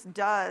processing just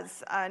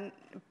does,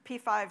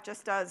 P5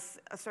 just does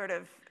sort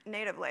of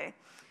natively.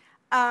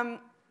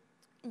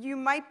 You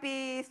might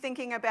be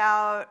thinking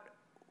about,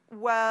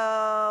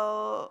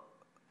 well,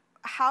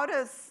 how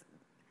does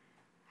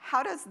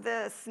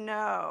this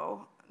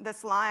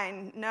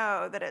line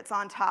know that it's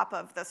on top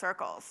of the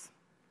circles?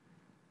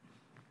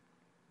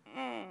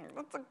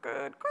 That's a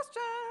good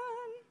question.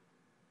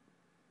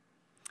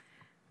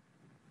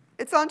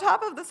 It's on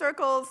top of the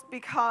circles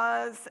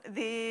because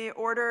the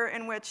order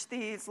in which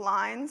these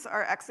lines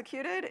are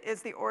executed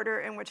is the order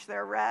in which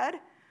they're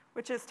read,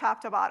 which is top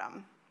to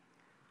bottom,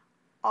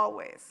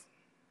 always.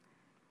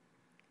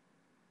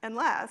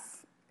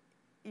 Unless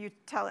you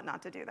tell it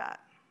not to do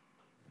that.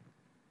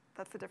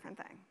 That's a different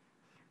thing.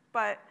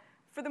 But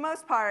for the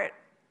most part,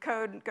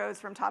 code goes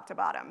from top to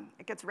bottom.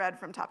 It gets read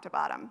from top to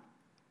bottom.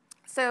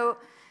 So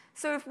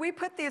if we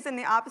put these in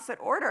the opposite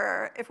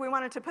order, if we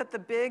wanted to put the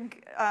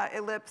big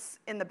ellipse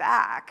in the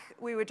back,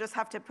 we would just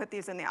have to put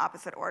these in the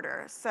opposite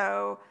order.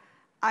 So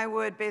I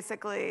would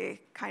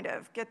basically kind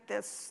of get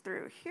this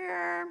through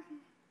here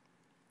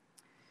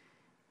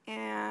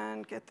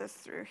and get this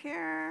through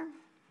here.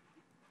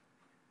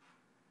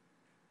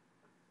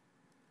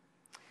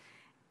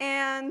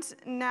 And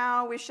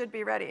now we should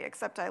be ready,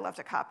 except I left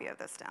a copy of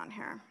this down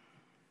here.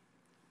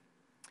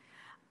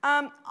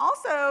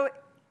 Also,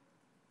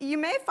 you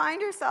may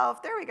find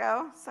yourself, there we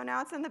go, so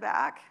now it's in the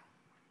back.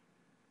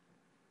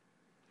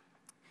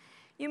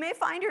 You may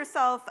find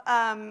yourself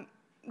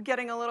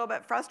getting a little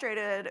bit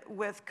frustrated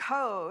with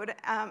code,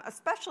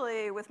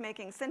 especially with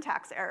making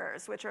syntax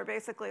errors, which are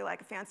basically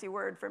like a fancy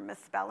word for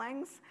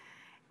misspellings.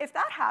 If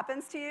that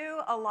happens to you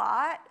a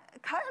lot,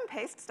 cut and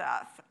paste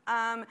stuff.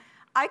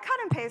 I cut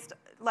and paste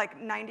like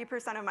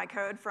 90% of my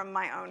code from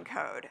my own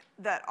code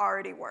that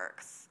already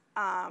works.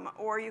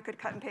 Or you could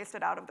cut and paste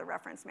it out of the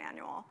reference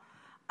manual.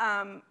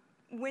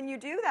 When you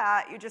do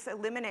that, you just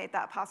eliminate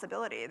that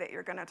possibility that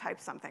you're going to type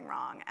something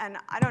wrong. And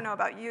I don't know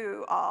about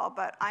you all,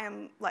 but I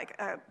am like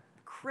a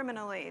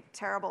criminally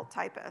terrible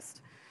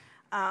typist.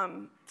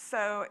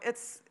 So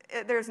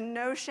there's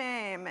no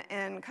shame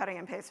in cutting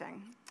and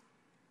pasting.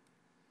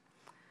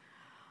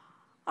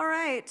 All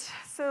right,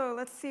 so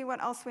let's see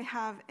what else we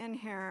have in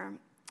here.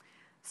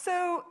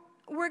 So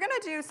we're going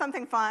to do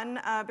something fun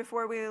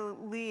before we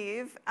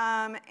leave.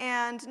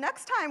 And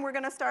next time, we're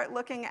going to start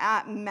looking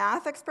at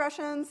math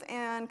expressions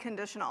and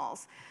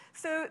conditionals.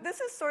 So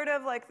this is sort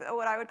of like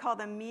what I would call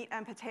the meat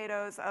and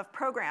potatoes of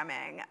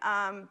programming.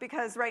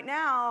 Because right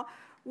now,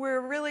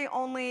 we're really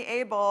only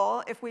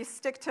able, if we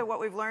stick to what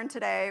we've learned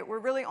today, we're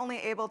really only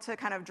able to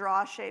kind of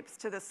draw shapes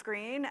to the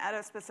screen at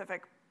a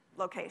specific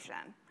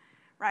location,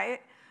 right?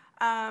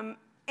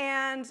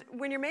 And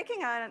when you're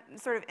making a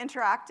sort of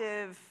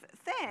interactive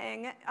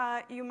thing,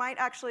 you might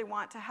actually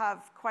want to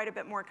have quite a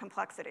bit more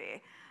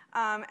complexity.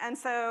 And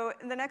so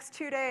in the next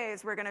 2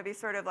 days, we're going to be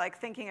sort of like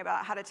thinking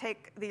about how to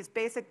take these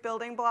basic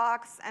building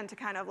blocks and to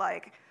kind of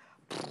like,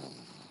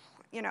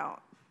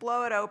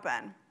 blow it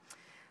open.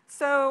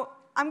 So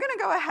I'm going to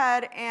go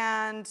ahead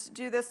and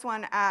do this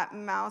one at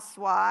mouse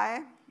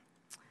Y.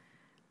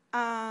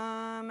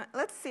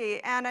 Let's see,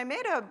 and I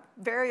made a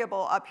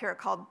variable up here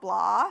called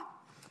blah.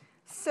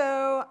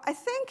 So I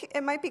think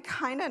it might be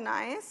kind of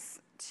nice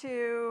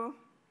to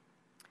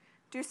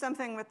do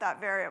something with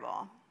that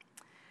variable.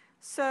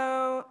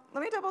 So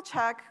let me double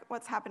check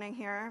what's happening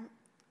here.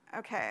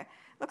 Okay,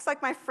 looks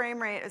like my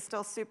frame rate is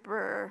still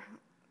super.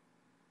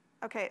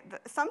 Okay,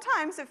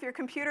 sometimes if your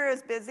computer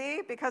is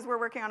busy, because we're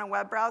working on a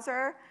web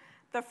browser,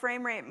 the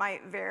frame rate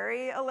might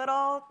vary a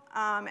little,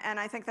 and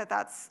I think that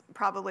that's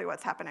probably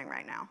what's happening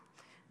right now.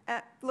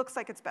 It looks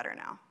like it's better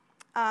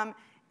now.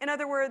 In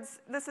other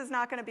words, this is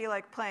not going to be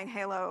like playing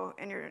Halo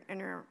in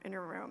your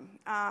room.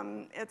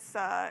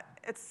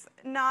 It's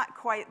not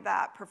quite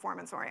that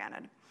performance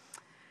oriented.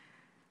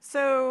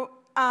 So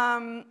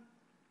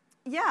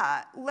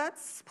yeah,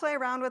 let's play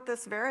around with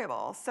this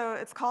variable. So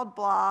it's called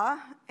blah,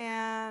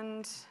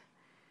 and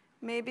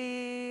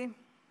maybe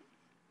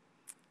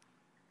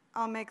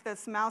I'll make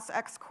this mouse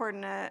x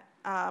coordinate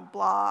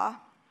blah.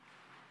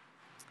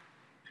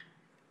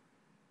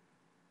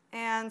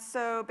 And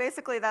so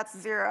basically that's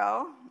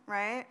 0,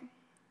 right?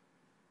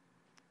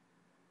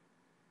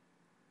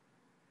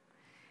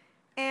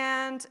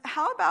 And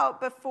how about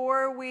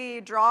before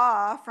we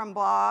draw from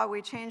blah,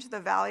 we change the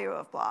value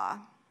of blah?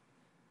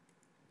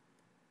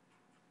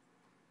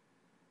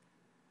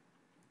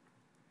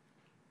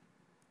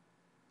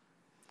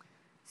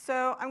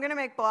 So I'm going to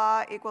make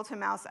blah equal to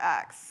mouse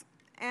x.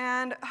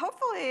 And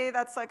hopefully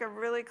that's like a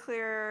really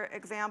clear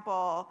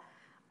example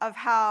of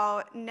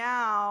how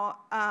now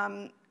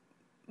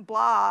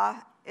blah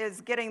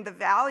is getting the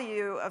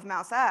value of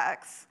mouse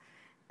x,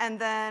 and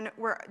then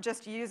we're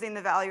just using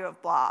the value of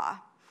blah.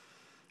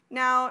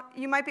 Now,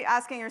 you might be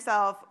asking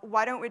yourself,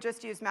 why don't we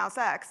just use mouse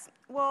x?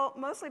 Well,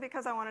 mostly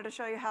because I wanted to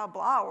show you how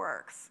blah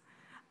works.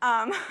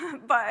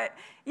 But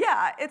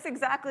yeah, it's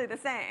exactly the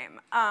same.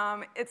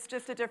 It's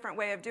just a different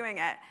way of doing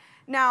it.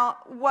 Now,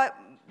 what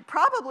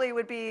probably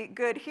would be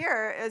good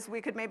here is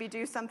we could maybe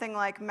do something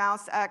like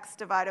mouse x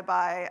divided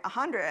by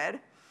 100.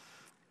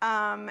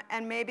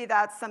 And maybe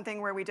that's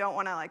something where we don't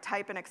want to like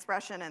type an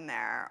expression in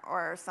there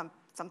or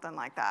something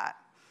like that.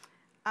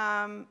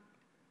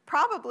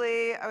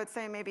 Probably, I would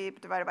say maybe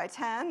divided by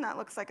 10. That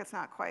looks like it's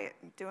not quite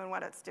doing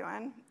what it's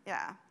doing.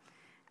 Yeah.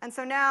 And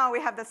so now we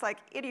have this like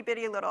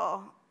itty-bitty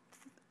little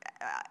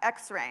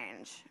x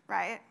range,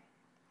 right?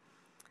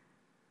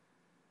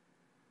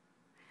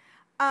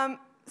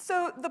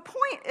 So the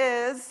point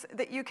is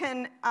that you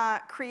can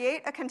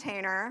create a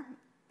container,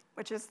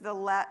 which is the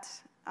let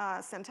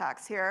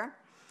syntax here.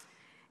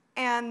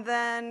 And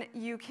then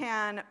you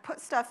can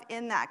put stuff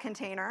in that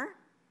container,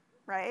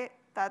 right?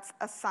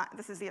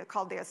 This is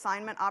called the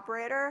assignment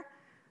operator.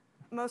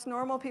 Most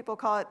normal people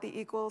call it the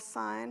equals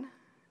sign.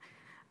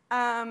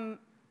 And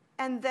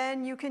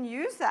then you can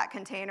use that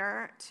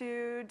container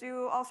to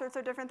do all sorts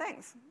of different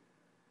things.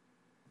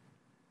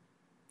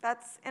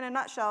 That's, in a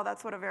nutshell,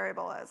 that's what a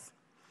variable is.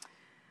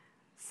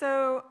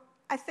 So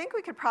I think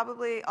we could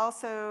probably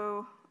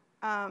also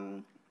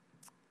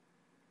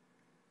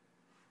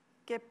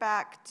get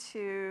back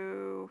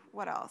to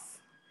what else?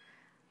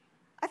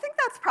 I think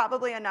that's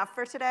probably enough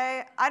for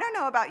today. I don't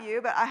know about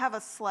you, but I have a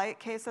slight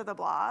case of the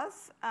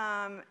blahs,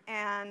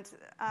 and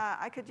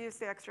I could use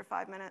the extra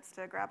 5 minutes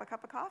to grab a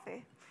cup of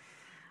coffee.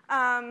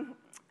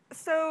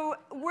 So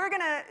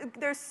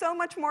there's so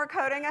much more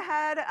coding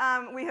ahead.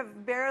 We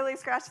have barely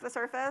scratched the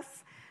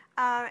surface.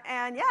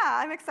 And yeah,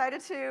 I'm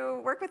excited to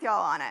work with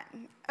y'all on it.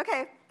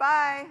 Okay,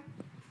 bye.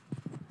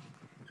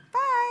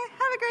 Bye.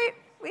 Have a great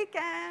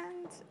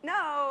weekend.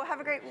 No,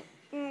 have a great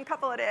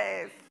couple of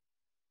days.